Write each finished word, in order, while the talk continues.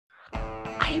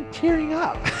am tearing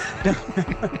up.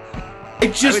 I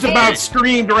just about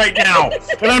screamed right now,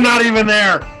 and I'm not even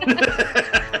there.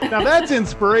 Now that's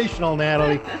inspirational,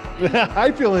 Natalie.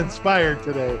 I feel inspired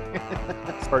today.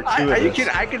 Part two of this.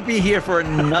 I could be here for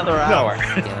another hour.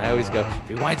 And I always go, if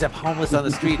he winds up homeless on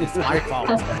the street, it's my fault.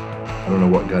 I don't know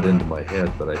what got into my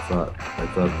head, but I thought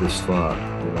this thought,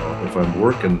 if I'm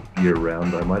working year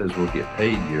round, I might as well get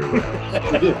paid year round.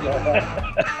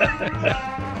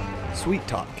 Sweet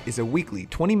Talk is a weekly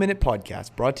 20-minute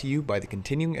podcast brought to you by the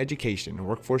Continuing Education and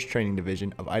Workforce Training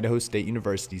Division of Idaho State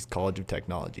University's College of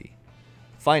Technology.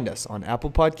 Find us on Apple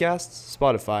Podcasts,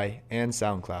 Spotify, and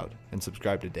SoundCloud, and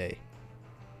subscribe today.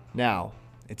 Now,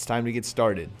 it's time to get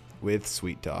started with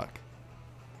Sweet Talk.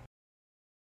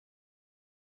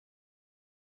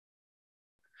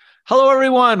 Hello,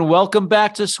 everyone. Welcome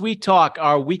back to Sweet Talk,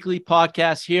 our weekly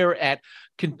podcast here at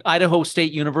Idaho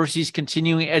State University's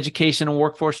Continuing Education and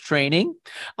Workforce Training.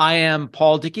 I am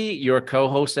Paul Dickey, your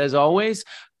co-host as always,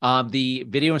 the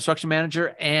video instruction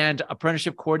manager and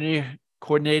apprenticeship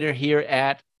coordinator here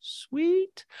at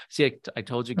Sweet. See, I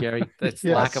told you, Gary, that's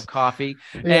Yes. lack of coffee.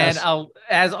 Yes. And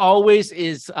as always,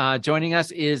 is joining us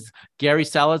is Gary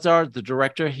Salazar, the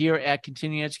director here at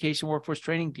Continuing Education Workforce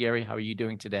Training. Gary, how are you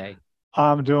doing today?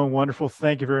 I'm doing wonderful.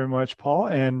 Thank you very much, Paul.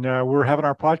 And we're having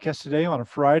our podcast today on a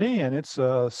Friday, and it's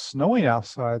snowing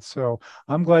outside. So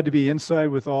I'm glad to be inside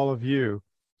with all of you.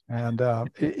 And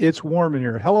it's warm in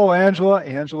here. Hello, Angela.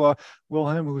 Angela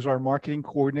Wilhelm, who's our marketing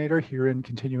coordinator here in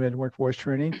Continuing Ed Workforce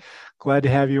Training. Glad to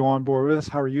have you on board with us.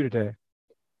 How are you today?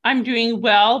 I'm doing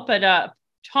well, but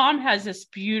Tom has this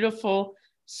beautiful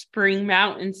spring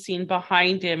mountain scene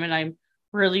behind him, and I'm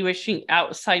really wishing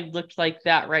outside looked like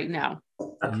that right now.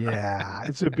 Yeah,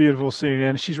 it's a beautiful scene.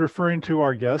 And she's referring to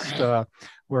our guest.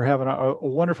 We're having a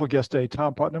wonderful guest today,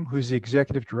 Tom Putnam, who's the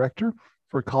executive director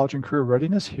for College and Career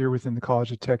Readiness here within the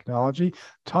College of Technology.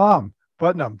 Tom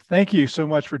Putnam, thank you so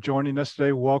much for joining us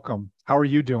today. Welcome. How are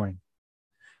you doing?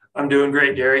 I'm doing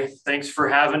great, Gary. Thanks for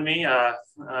having me.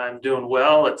 I'm doing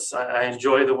well. I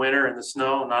enjoy the winter and the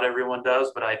snow. Not everyone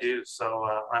does, but I do. So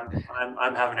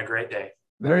I'm having a great day.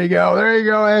 There you go. There you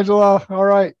go, Angela. All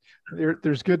right.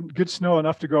 There's good snow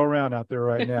enough to go around out there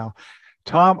right now.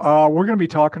 Tom, we're going to be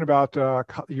talking about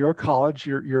your college,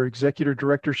 your executive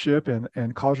directorship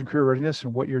and college and career readiness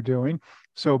and what you're doing.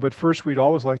 So, but first, we'd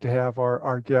always like to have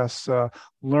our guests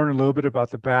learn a little bit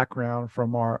about the background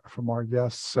from our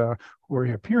guests who are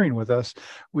appearing with us.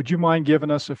 Would you mind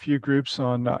giving us a few groups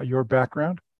on your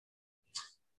background?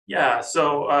 Yeah.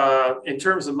 So in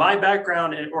terms of my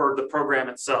background or the program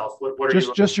itself, what are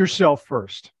you just yourself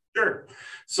first? Sure.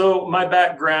 So my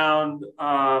background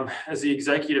as the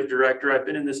executive director, I've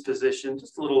been in this position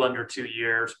just a little under 2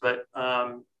 years, but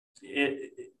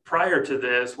prior to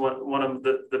this, one of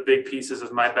the big pieces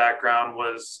of my background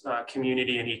was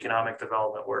community and economic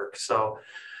development work. So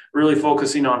really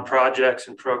focusing on projects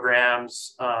and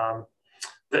programs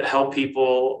that help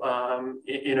people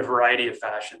in a variety of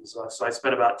fashions. So I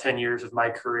spent about 10 years of my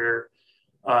career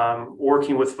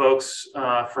working with folks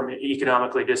from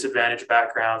economically disadvantaged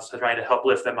backgrounds, trying to help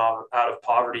lift them out of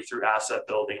poverty through asset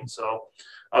building. So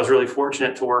I was really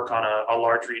fortunate to work on a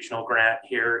large regional grant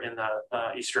here in the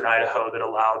Eastern Idaho that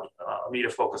allowed me to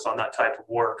focus on that type of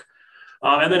work.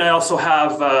 And then I also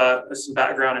have some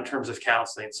background in terms of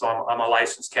counseling. So I'm a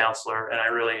licensed counselor, and I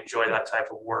really enjoy that type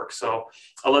of work. So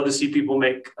I love to see people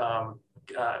make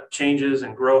changes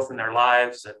and growth in their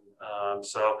lives. And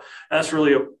so that's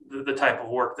really the type of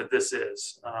work that this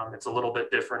is. It's a little bit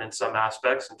different in some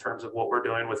aspects in terms of what we're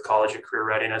doing with college and career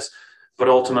readiness. But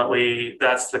ultimately,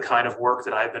 that's the kind of work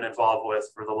that I've been involved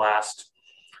with for the last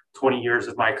 20 years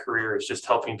of my career, is just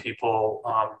helping people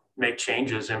make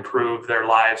changes, improve their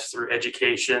lives through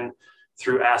education,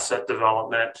 through asset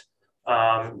development,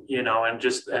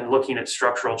 and looking at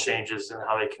structural changes and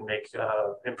how they can make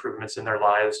improvements in their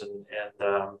lives.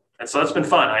 And so it's been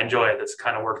fun. I enjoy it. That's the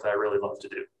kind of work that I really love to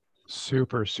do.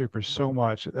 Super so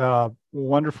much.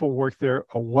 Wonderful work there.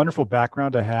 A wonderful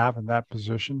background to have in that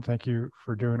position. Thank you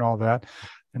for doing all that.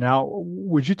 And now,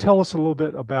 would you tell us a little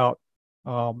bit about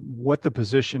what the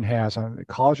position has?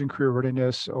 College and career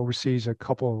readiness oversees a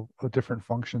couple of different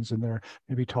functions in there.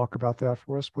 Maybe talk about that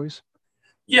for us, please.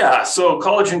 Yeah, so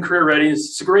college and career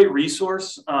readiness, it's a great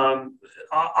resource.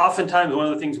 Oftentimes, one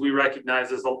of the things we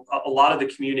recognize is a lot of the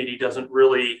community doesn't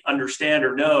really understand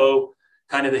or know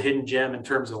kind of the hidden gem in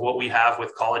terms of what we have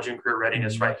with college and career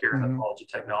readiness right here in the College of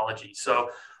Technology. So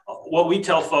what we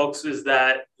tell folks is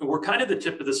that we're kind of the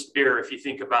tip of the spear if you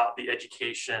think about the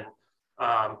education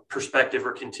perspective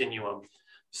or continuum.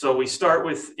 So we start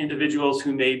with individuals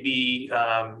who may be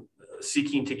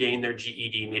seeking to gain their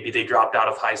GED. Maybe they dropped out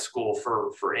of high school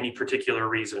for any particular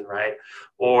reason, right?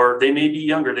 Or they may be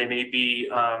younger. They may be,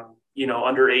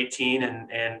 under 18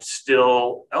 and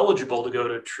still eligible to go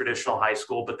to traditional high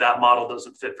school, but that model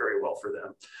doesn't fit very well for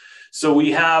them. So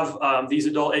we have these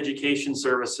adult education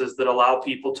services that allow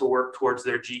people to work towards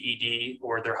their GED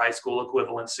or their high school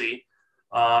equivalency,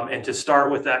 and to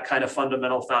start with that kind of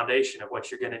fundamental foundation of what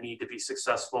you're going to need to be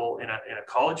successful in a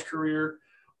college career,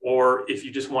 or if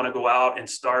you just want to go out and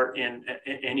start in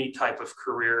any type of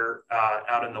career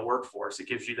out in the workforce. It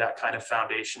gives you that kind of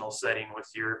foundational setting with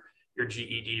your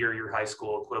GED or your high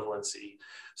school equivalency.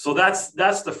 So that's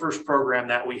the first program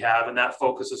that we have, and that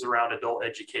focuses around adult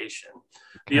education.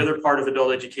 The other part of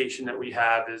adult education that we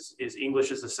have is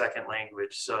English as a second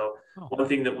language. So one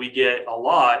thing that we get a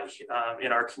lot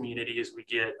in our community is we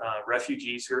get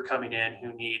refugees who are coming in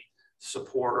who need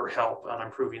support or help on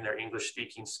improving their English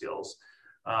speaking skills.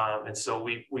 And so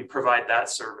we provide that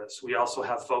service. We also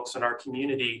have folks in our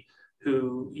community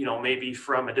who, may be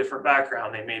from a different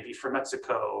background. They may be from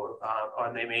Mexico,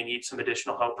 and they may need some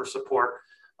additional help or support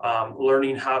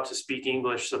learning how to speak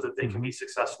English so that they can be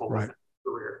successful with their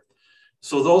career.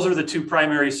 So those are the two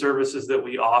primary services that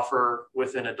we offer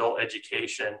within adult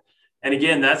education. And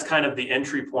again, that's kind of the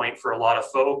entry point for a lot of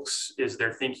folks, is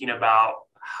they're thinking about,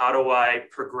 how do I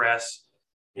progress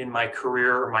in my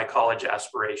career or my college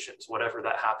aspirations, whatever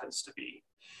that happens to be.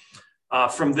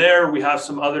 From there, we have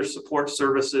some other support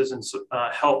services and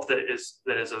help that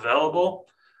is available.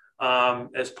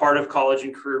 As part of college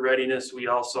and career readiness, we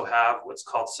also have what's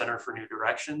called Center for New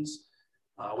Directions,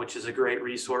 which is a great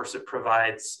resource. It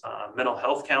provides mental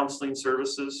health counseling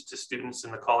services to students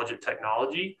in the College of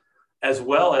Technology, as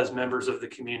well as members of the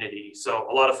community. So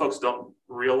a lot of folks don't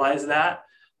realize that,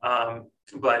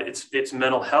 but it's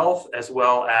mental health as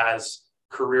well as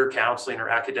career counseling or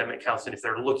academic counseling if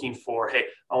they're looking for, hey,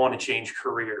 I want to change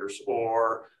careers,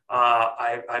 or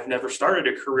I've never started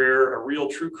a career, a real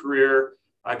true career.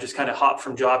 I've just kind of hopped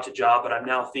from job to job, but I'm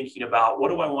now thinking about, what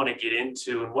do I want to get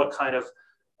into, and what kind of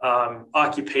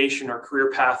occupation or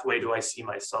career pathway do I see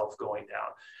myself going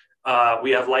down?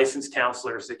 We have licensed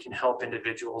counselors that can help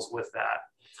individuals with that.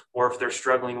 Or if they're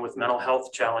struggling with mental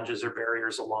health challenges or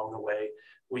barriers along the way,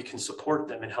 we can support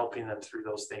them in helping them through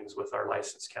those things with our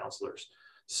licensed counselors.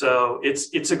 So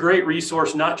it's a great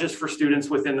resource, not just for students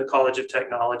within the College of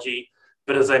Technology,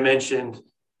 but as I mentioned,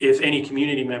 if any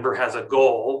community member has a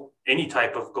goal, any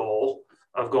type of goal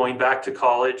of going back to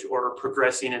college or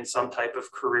progressing in some type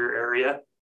of career area,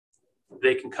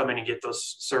 they can come in and get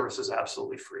those services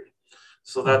absolutely free.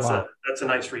 So that's a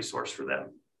nice resource for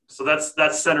them. So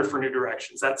that's Center for New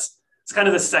Directions. It's kind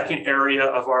of the second area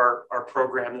of our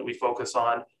program that we focus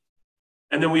on.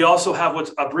 And then we also have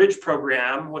what's a bridge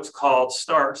program, what's called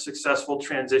START, Successful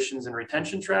Transitions and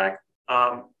Retention Track.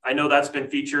 I know that's been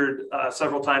featured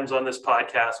several times on this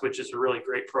podcast, which is a really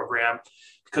great program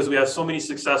because we have so many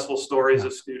successful stories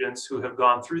of students who have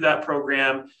gone through that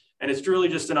program. And it's really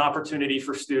just an opportunity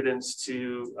for students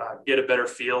to get a better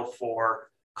feel for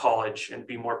college and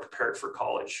be more prepared for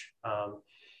college.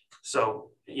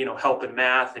 So, help in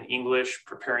math and English,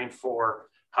 preparing for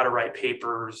how to write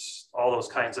papers, all those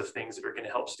kinds of things that are going to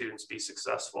help students be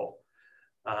successful.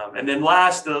 And then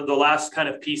the last kind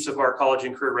of piece of our college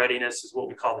and career readiness is what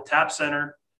we call the TAP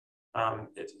Center.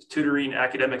 It's tutoring,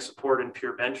 academic support, and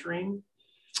peer mentoring.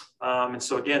 And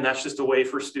so again, that's just a way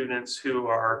for students who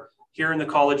are here in the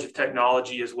College of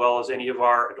Technology, as well as any of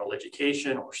our adult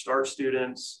education or START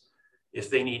students. If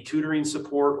they need tutoring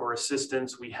support or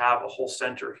assistance, we have a whole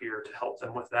center here to help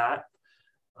them with that.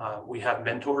 We have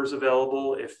mentors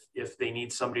available if they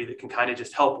need somebody that can kind of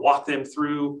just help walk them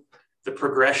through the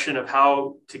progression of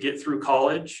how to get through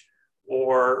college,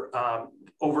 or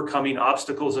overcoming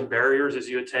obstacles and barriers as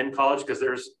you attend college, because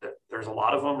there's a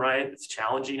lot of them, right? It's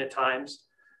challenging at times.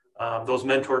 Those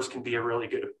mentors can be a really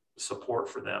good support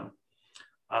for them.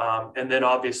 And then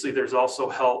obviously there's also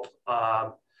help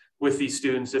with these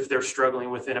students if they're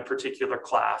struggling within a particular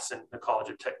class. In the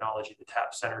College of Technology, the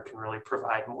TAP Center can really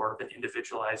provide more of an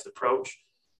individualized approach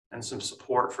and some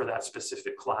support for that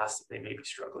specific class that they may be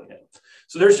struggling in.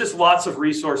 So there's just lots of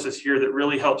resources here that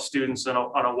really help students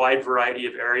on a wide variety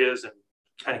of areas and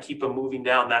kind of keep them moving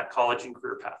down that college and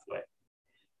career pathway.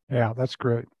 Yeah, that's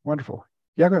great. Wonderful.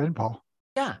 Yeah, go ahead, Paul.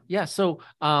 Yeah. So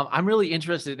I'm really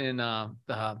interested in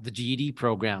the GED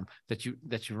program that you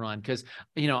run, because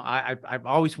I've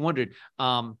always wondered,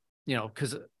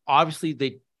 because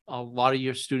obviously a lot of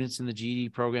your students in the GED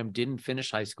program didn't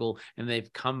finish high school and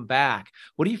they've come back.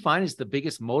 What do you find is the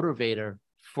biggest motivator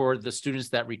for the students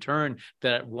that return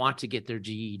that want to get their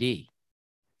GED?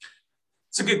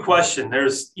 It's a good question.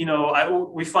 There's,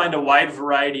 we find a wide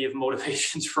variety of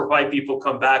motivations for why people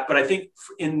come back. But I think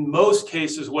in most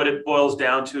cases, what it boils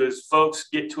down to is folks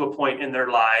get to a point in their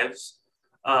lives.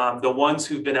 The ones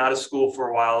who've been out of school for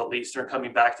a while, at least, are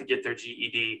coming back to get their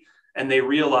GED. And they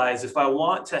realize if I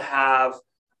want to have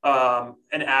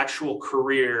an actual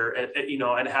career,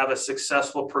 and have a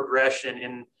successful progression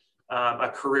in a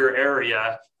career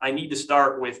area, I need to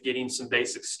start with getting some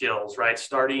basic skills, right?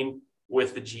 Starting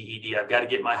with the GED. I've got to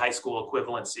get my high school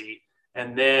equivalency.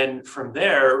 And then from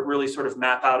there, really sort of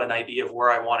map out an idea of where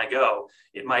I want to go.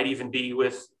 It might even be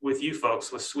with you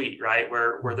folks with SWEET, right?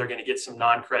 Where they're going to get some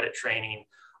non-credit training.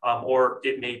 Or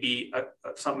it may be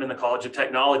something in the College of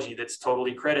Technology that's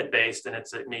totally credit-based, and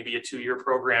it's maybe a 2-year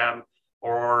program,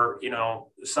 or,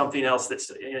 something else that's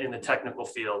in the technical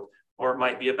field, or it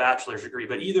might be a bachelor's degree.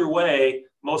 But either way,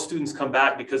 most students come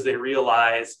back because they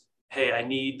realize, hey, I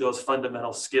need those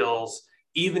fundamental skills.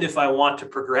 Even if I want to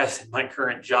progress in my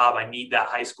current job, I need that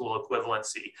high school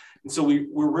equivalency. And so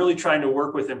we're really trying to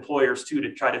work with employers too,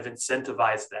 to try to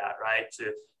incentivize that, right?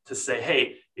 To say,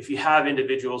 hey, if you have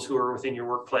individuals who are within your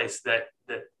workplace that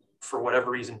for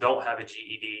whatever reason don't have a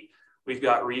GED, we've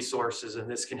got resources, and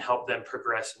this can help them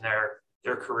progress in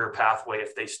their career pathway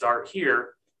if they start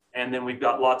here. And then we've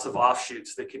got lots of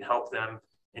offshoots that can help them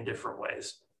in different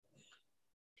ways.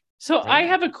 So I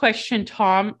have a question,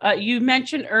 Tom. You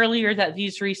mentioned earlier that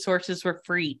these resources were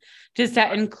free. Does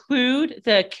that include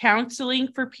the counseling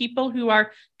for people who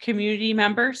are community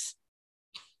members?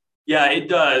 Yeah, it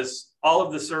does. All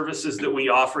of the services that we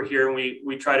offer here, and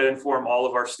we try to inform all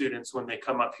of our students when they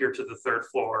come up here to the 3rd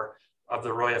floor of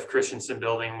the Roy F. Christensen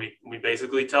building. We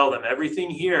basically tell them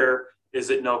everything here is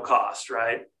at no cost,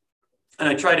 right? And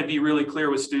I try to be really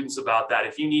clear with students about that.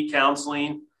 If you need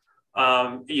counseling,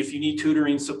 if you need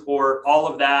tutoring support, all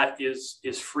of that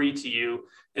is free to you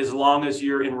as long as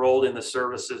you're enrolled in the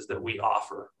services that we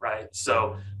offer, right?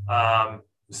 So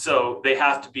they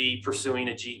have to be pursuing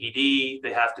a GED,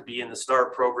 they have to be in the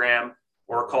START program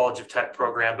or a College of Tech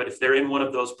program. But if they're in one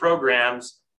of those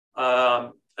programs,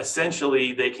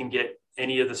 essentially they can get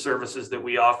any of the services that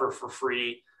we offer for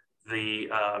free, the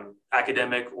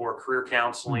academic or career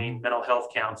counseling, mental health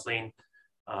counseling,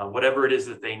 whatever it is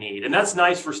that they need. And that's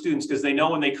nice for students because they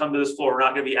know when they come to this floor, we're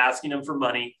not going to be asking them for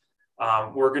money.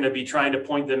 We're going to be trying to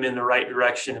point them in the right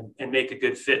direction and make a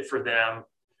good fit for them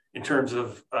in terms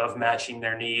of matching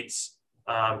their needs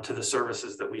to the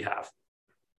services that we have.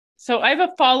 So I have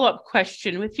a follow-up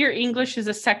question. With your English as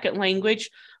a second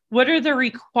language, what are the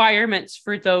requirements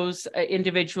for those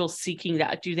individuals seeking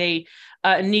that? Do they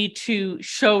need to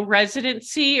show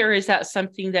residency, or is that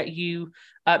something that you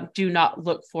do not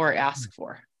look for or ask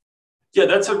for? Yeah,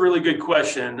 that's a really good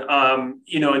question.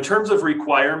 In terms of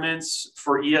requirements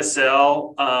for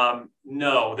ESL,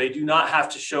 no, they do not have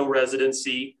to show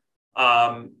residency.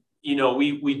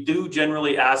 We do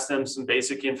generally ask them some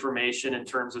basic information in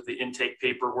terms of the intake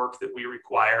paperwork that we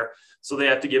require. So they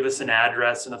have to give us an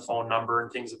address and a phone number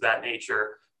and things of that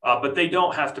nature, but they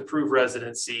don't have to prove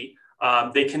residency.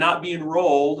 They cannot be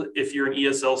enrolled if you're an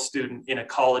ESL student in a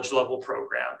college level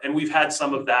program. And we've had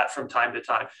some of that from time to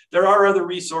time. There are other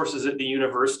resources at the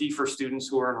university for students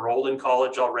who are enrolled in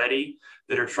college already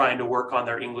that are trying to work on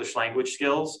their English language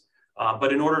skills.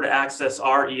 But in order to access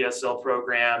our ESL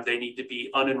program, they need to be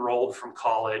unenrolled from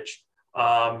college.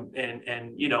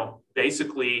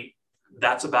 Basically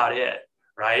that's about it,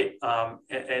 right?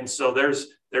 And so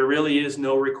there really is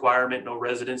no requirement, no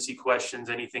residency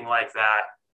questions, anything like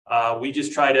that. We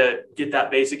just try to get that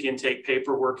basic intake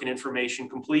paperwork and information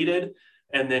completed,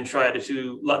 and then try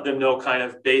to let them know kind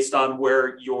of based on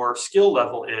where your skill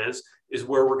level is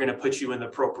where we're going to put you in the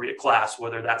appropriate class,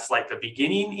 whether that's like a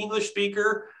beginning English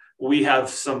speaker. We have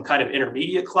some kind of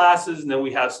intermediate classes, and then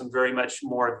we have some very much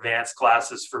more advanced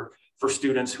classes for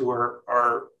students who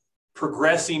are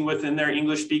progressing within their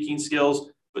English speaking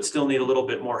skills, but still need a little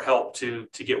bit more help to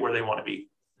get where they want to be.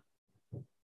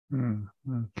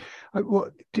 Mm-hmm.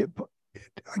 Well,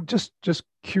 I'm just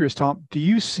curious, Tom, do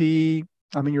you see,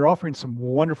 you're offering some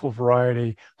wonderful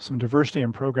variety, some diversity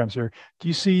in programs here. Do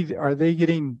you see, are they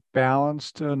getting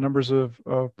balanced numbers of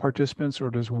participants,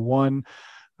 or does one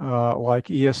like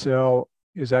ESL,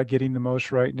 is that getting the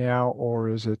most right now, or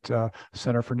is it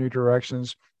Center for New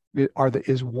Directions?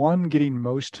 Is one getting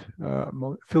most,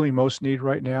 filling most need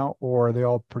right now, or are they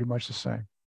all pretty much the same?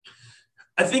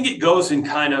 I think it goes in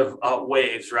kind of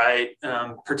waves, right?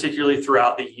 Particularly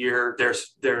throughout the year,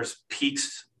 there's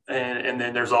peaks and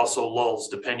then there's also lulls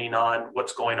depending on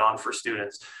what's going on for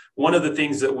students. One of the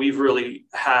things that we've really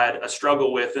had a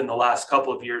struggle with in the last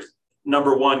couple of years,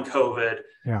 number one, COVID.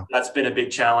 Yeah. That's been a big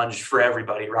challenge for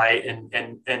everybody, right?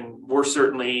 And we're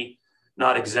certainly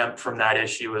not exempt from that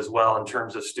issue as well, in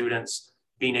terms of students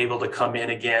being able to come in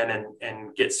again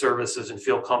and get services and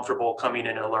feel comfortable coming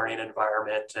in a learning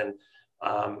environment, and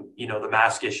the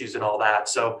mask issues and all that.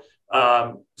 So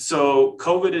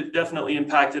COVID has definitely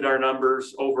impacted our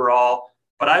numbers overall.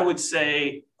 But I would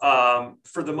say,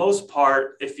 for the most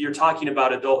part, if you're talking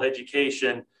about adult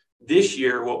education, this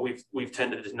year, what we've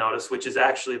tended to notice, which is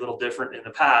actually a little different in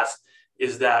the past,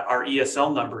 is that our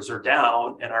ESL numbers are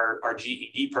down and our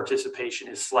GED participation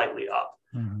is slightly up.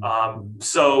 Mm-hmm.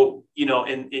 So,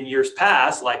 in years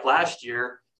past, like last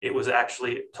year, it was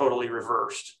actually totally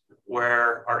reversed,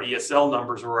 where our ESL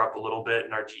numbers were up a little bit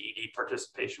and our GED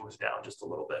participation was down just a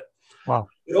little bit. Wow.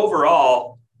 But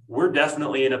overall, we're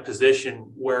definitely in a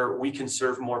position where we can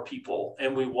serve more people,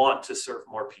 and we want to serve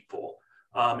more people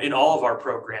in all of our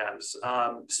programs.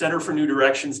 Center for New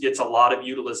Directions gets a lot of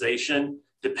utilization,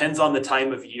 depends on the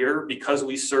time of year, because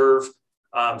we serve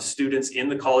students in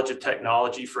the College of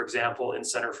Technology, for example, in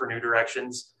Center for New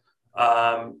Directions.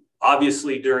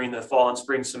 Obviously, during the fall and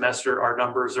spring semester, our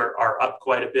numbers are up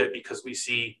quite a bit because we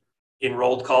see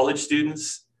enrolled college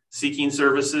students seeking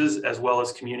services, as well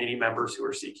as community members who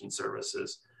are seeking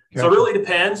services. Gotcha. So it really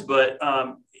depends, but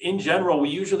in general, we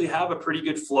usually have a pretty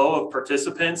good flow of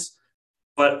participants.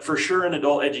 But for sure, in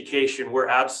adult education, we're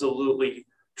absolutely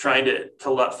trying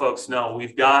to let folks know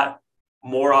we've got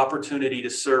more opportunity to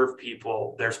serve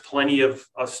people. There's plenty of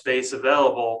space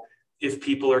available if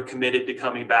people are committed to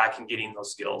coming back and getting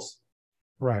those skills.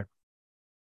 Right.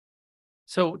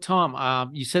 So,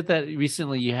 Tom, you said that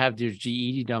recently you have your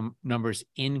GED numbers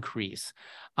increase.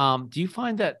 Do you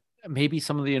find that maybe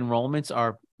some of the enrollments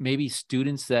are maybe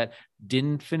students that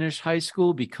didn't finish high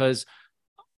school because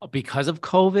of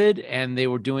COVID, and they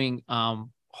were doing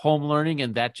home learning,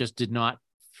 and that just did not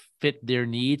fit their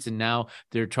needs, and now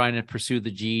they're trying to pursue the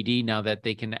GED now that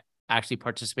they can actually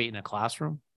participate in a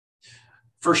classroom?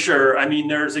 For sure. I mean,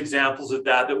 there's examples of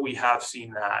that we have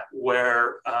seen, that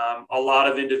where a lot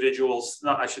of individuals,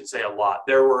 I should say a lot,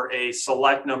 there were a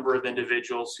select number of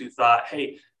individuals who thought,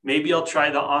 hey, maybe I'll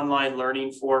try the online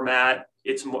learning format.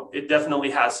 It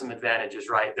definitely has some advantages,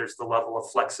 right? There's the level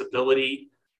of flexibility.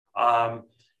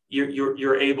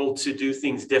 You're able to do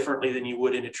things differently than you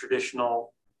would in a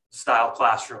traditional style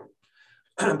classroom.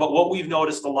 But what we've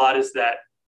noticed a lot is that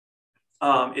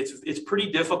it's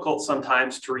pretty difficult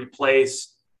sometimes to replace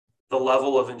the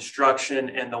level of instruction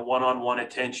and the one-on-one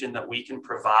attention that we can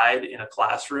provide in a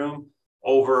classroom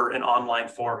over an online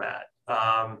format.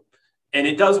 And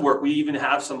it does work. We even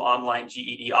have some online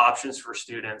GED options for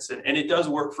students, and it does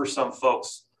work for some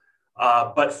folks.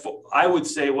 But I would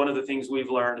say one of the things we've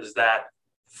learned is that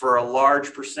for a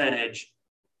large percentage,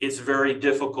 it's very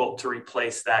difficult to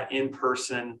replace that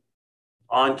in-person,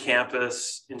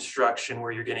 on-campus instruction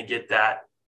where you're going to get that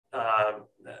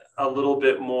a little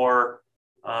bit more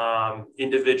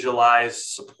individualized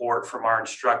support from our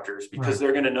instructors, because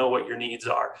they're going to know what your needs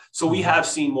are. So we have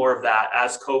seen more of that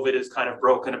as COVID has kind of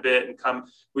broken a bit and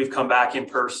we've come back in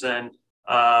person.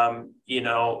 That's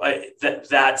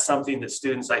something that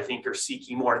students, I think, are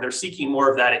seeking more. They're seeking more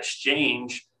of that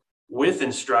exchange with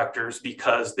instructors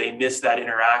because they miss that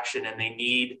interaction and they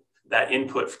need that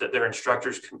input that their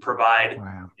instructors can provide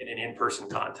in an in-person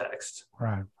context.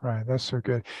 Right. That's so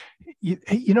good.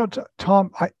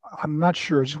 Tom, I'm not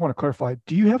sure. I just want to clarify.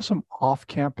 Do you have some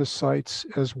off-campus sites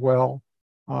as well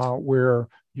where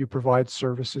you provide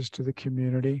services to the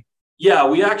community? Yeah,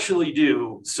 we actually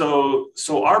do. So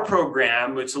our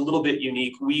program, it's a little bit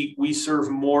unique. We serve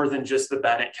more than just the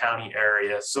Bennett County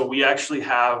area. So we actually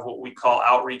have what we call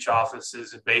outreach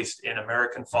offices based in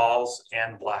American Falls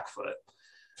and Blackfoot.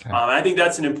 Okay. I think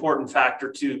that's an important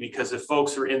factor too, because if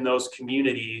folks are in those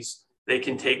communities, they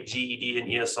can take GED and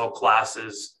ESL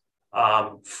classes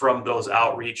from those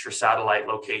outreach or satellite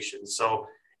locations. So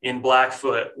in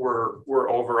Blackfoot,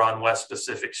 we're over on West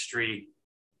Pacific Street.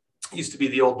 Used to be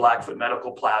the old Blackfoot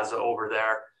Medical Plaza over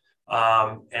there.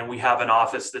 And we have an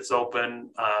office that's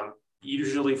open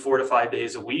usually 4 to 5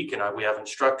 days a week. And we have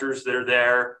instructors that are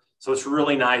there. So it's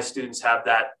really nice. Students have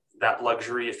that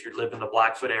luxury if you live in the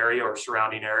Blackfoot area or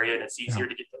surrounding area and it's easier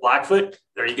to get to Blackfoot,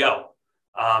 there you go.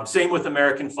 Same with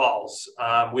American Falls.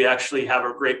 We actually have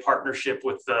a great partnership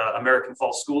with the American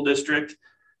Falls School District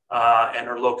and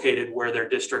are located where their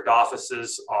district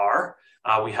offices are.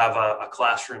 We have a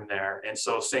classroom there. And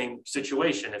so same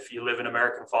situation. If you live in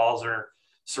American Falls or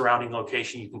surrounding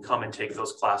location, you can come and take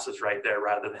those classes right there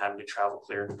rather than having to travel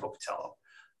clear into Pocatello.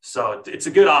 So it's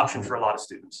a good option for a lot of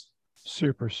students.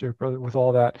 Super with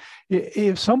all that.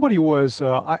 If somebody was,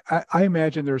 I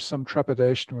imagine there's some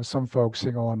trepidation with some folks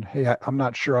going, hey, I'm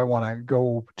not sure I want to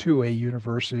go to a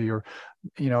university or,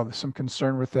 some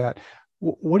concern with that.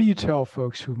 What do you tell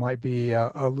folks who might be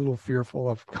a little fearful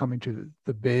of coming to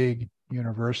the big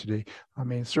university? I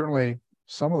mean, certainly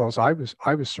some of those, I was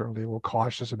certainly a little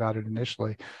cautious about it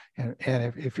initially. And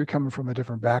if you're coming from a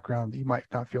different background, you might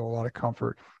not feel a lot of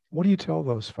comfort. What do you tell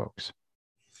those folks?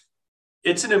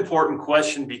 It's an important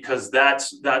question because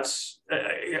that's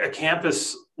a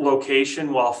campus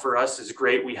location. While for us is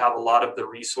great, we have a lot of the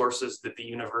resources that the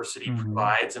university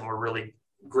provides, and we're really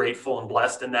grateful and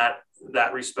blessed in that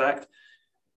respect.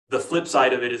 The flip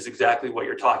side of it is exactly what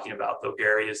you're talking about, though,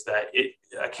 Gary, is that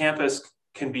a campus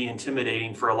can be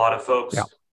intimidating for a lot of folks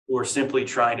who are simply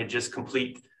trying to just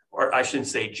complete, or I shouldn't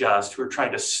say just, who are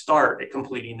trying to start at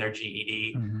completing their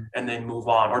GED and then move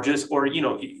on, or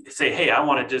say, hey, I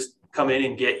want to just come in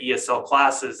and get ESL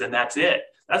classes and that's it.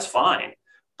 That's fine.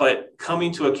 But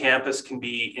coming to a campus can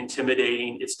be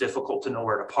intimidating. It's difficult to know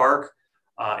where to park.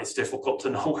 It's difficult to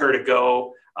know where to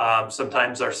go.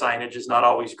 Sometimes our signage is not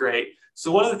always great.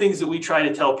 So one of the things that we try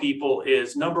to tell people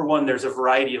is, number one, there's a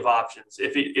variety of options.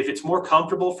 If it's more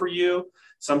comfortable for you,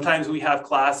 sometimes we have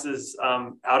classes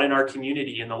out in our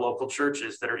community in the local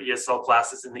churches that are ESL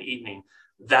classes in the evening.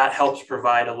 That helps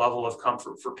provide a level of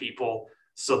comfort for people,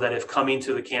 so that if coming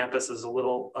to the campus is a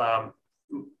little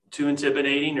too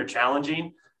intimidating or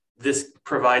challenging, this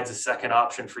provides a second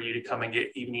option for you to come and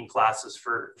get evening classes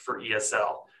for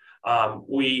ESL.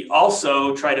 We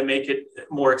also try to make it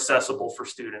more accessible for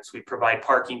students. We provide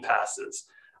parking passes.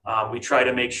 We try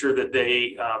to make sure that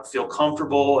they feel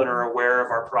comfortable and are aware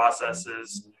of our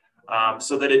processes,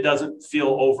 so that it doesn't feel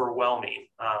overwhelming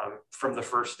from the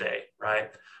first day,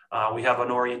 right? We have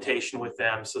an orientation with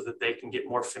them so that they can get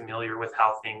more familiar with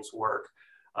how things work.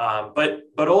 But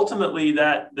ultimately,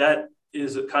 that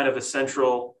is a kind of a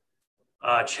central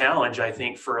challenge, I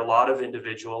think, for a lot of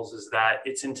individuals, is that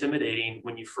it's intimidating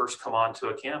when you first come onto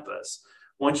a campus.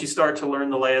 Once you start to learn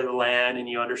the lay of the land and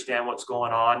you understand what's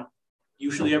going on,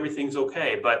 usually everything's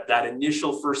okay. But that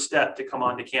initial first step to come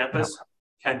onto campus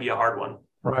can be a hard one.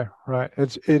 Right.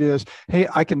 It is. Hey,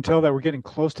 I can tell that we're getting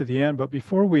close to the end, but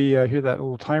before we hear that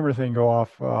little timer thing go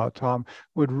off, Tom,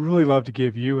 would really love to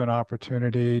give you an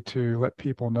opportunity to let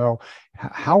people know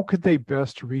how could they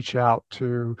best reach out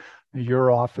to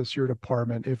your office, your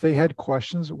department. If they had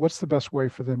questions, what's the best way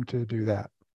for them to do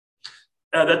that?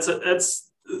 That's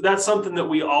something that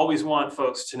we always want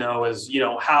folks to know is,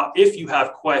 how, if you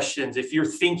have questions, if you're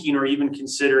thinking or even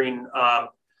considering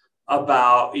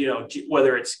about,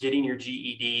 whether it's getting your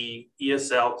GED,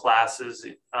 ESL classes,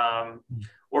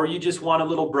 or you just want a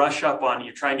little brush up on,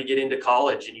 you're trying to get into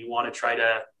college and you want to try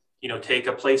to, take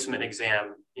a placement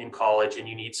exam in college and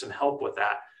you need some help with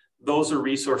that. Those are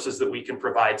resources that we can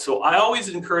provide. So I always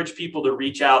encourage people to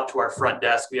reach out to our front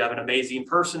desk. We have an amazing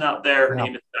person out there. Her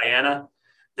name is Diana.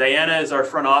 Diana is our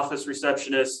front office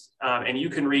receptionist, and you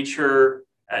can reach her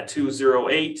at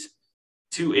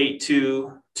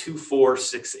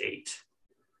 208-282-2468.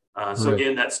 So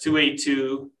again, that's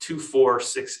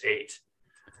 282-2468.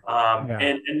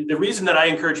 And the reason that I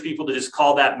encourage people to just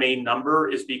call that main number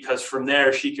is because from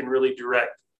there, she can really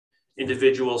direct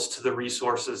individuals to the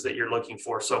resources that you're looking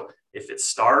for. So if it's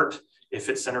START, if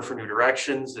it's Center for New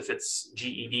Directions, if it's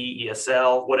GED,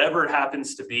 ESL, whatever it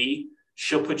happens to be,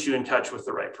 she'll put you in touch with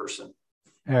the right person.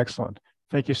 Excellent.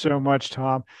 Thank you so much,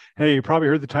 Tom. Hey, you probably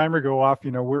heard the timer go off.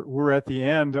 We're at the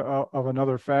end of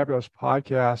another fabulous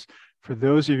podcast. For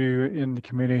those of you in the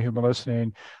community who've been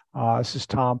listening, this is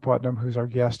Tom Putnam, who's our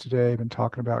guest today. I've been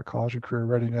talking about college and career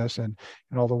readiness and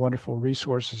all the wonderful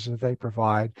resources that they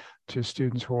provide to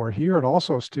students who are here, and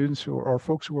also students who are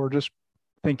folks who are just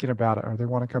thinking about it, or they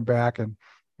want to come back and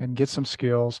get some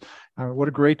skills. What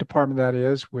a great department that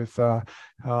is, with a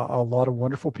lot of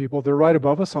wonderful people. They're right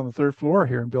above us on the third floor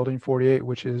here in Building 48,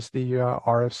 which is the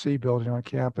RFC building on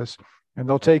campus. And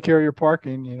they'll take care of your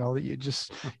parking. You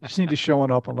just need to show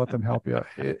up and let them help you.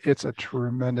 It's a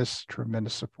tremendous,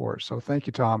 tremendous support. So thank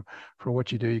you, Tom, for what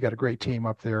you do. You got a great team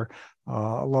up there.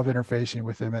 I love interfacing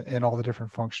with them in all the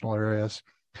different functional areas.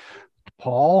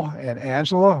 Paul and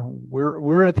Angela,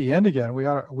 we're at the end again.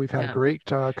 We've had a great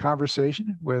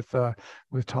conversation with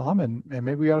Tom, and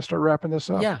maybe we got to start wrapping this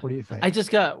up. What do you think? I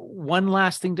just got one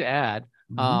last thing to add.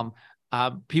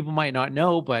 People might not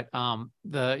know, but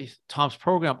Tom's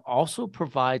program also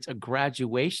provides a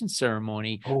graduation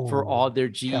ceremony for all their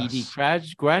GED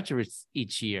graduates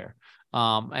each year.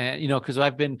 And because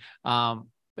I've been honored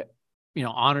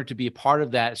to be a part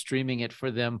of that, streaming it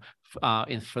for them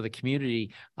for the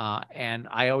community. And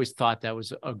I always thought that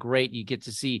was a great. You get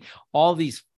to see all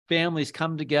these families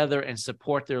come together and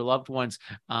support their loved ones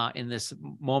in this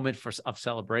moment of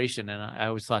celebration. And I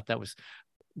always thought that was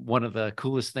one of the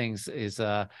coolest things, is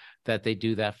that they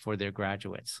do that for their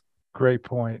graduates. Great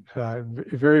point.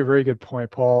 Very, very good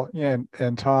point, Paul.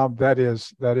 And Tom, that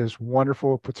is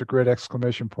wonderful. Puts a great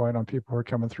exclamation point on people who are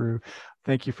coming through.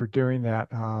 Thank you for doing that.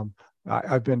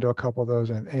 I've been to a couple of those,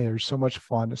 and hey, there's so much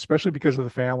fun, especially because of the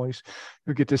families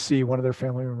who get to see one of their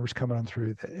family members coming on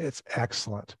through. It's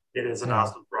excellent. It is an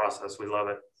awesome process. We love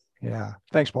it. Yeah.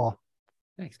 Thanks, Paul.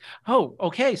 Thanks. Oh,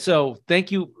 okay. So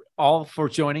thank you all for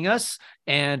joining us.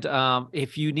 And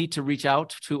if you need to reach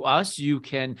out to us, you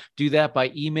can do that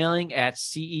by emailing at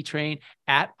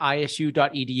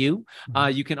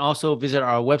cetrain@isu.edu. You can also visit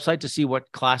our website to see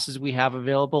what classes we have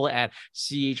available at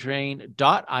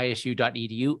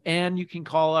cetrain.isu.edu. And you can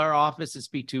call our office and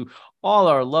speak to all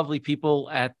our lovely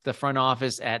people at the front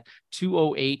office at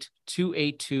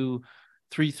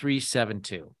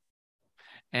 208-282-3372.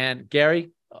 And Gary,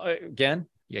 again,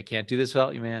 I can't do this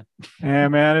without you, man. Yeah,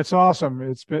 man, it's awesome.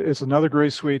 It's another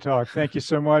great Sweet Talk. Thank you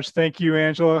so much. Thank you,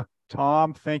 Angela.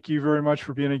 Tom, thank you very much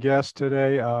for being a guest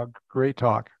today. Great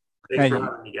talk. Thanks for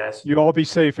having me, guys. You all be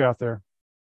safe out there.